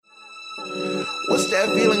What's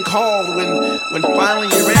that feeling called when finally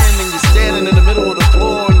you're in and you're standing in the middle of the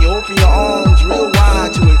floor and you open your arms real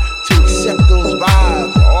wide to accept those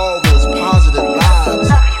vibes, all those positive vibes,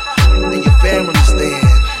 and your family's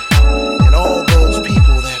there, and all those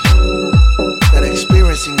people that are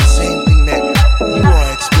experiencing the same thing that you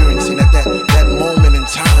are experiencing at that moment in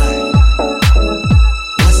time.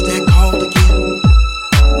 What's that called again?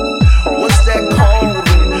 What's that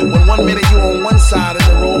called when 1 minute you're on one side of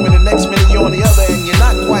the room and the next minute you're on the other and you're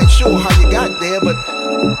not quite sure how you got there, but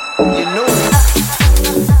you know it.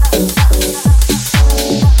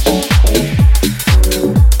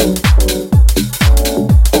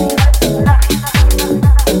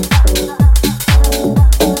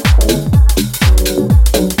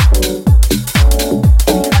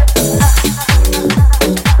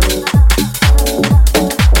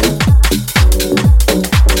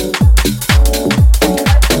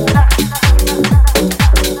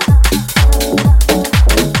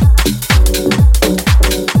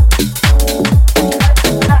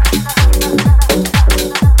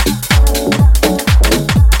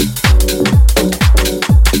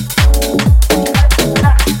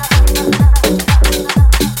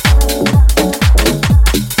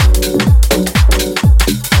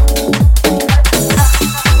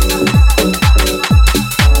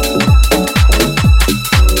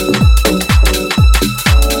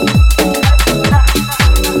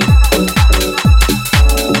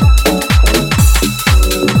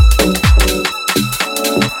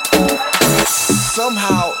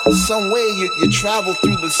 Some way you travel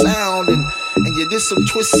through the sound and you did some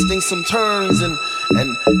twisting, some turns, and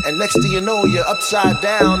next thing you know you're upside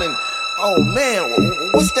down and oh man,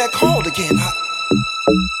 what's that called again?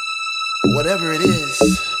 Whatever it is,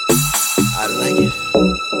 I like it.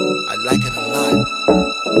 I like it a lot.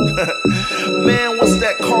 Man, what's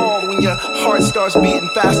that called when your heart starts beating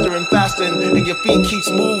faster and faster and your feet keeps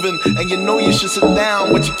moving and you know you should sit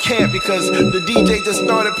down but you can't because the DJ just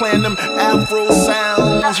started playing them Afro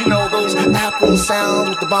sounds, you know, those Afro sounds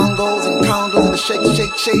with the bongos and congos and the shake,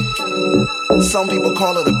 shake, shake. Some people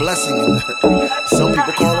call it a blessing. Some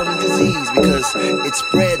people call it a disease because it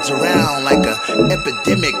spreads around like an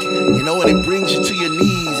epidemic, you know, and it brings you to your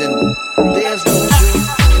knees and there's no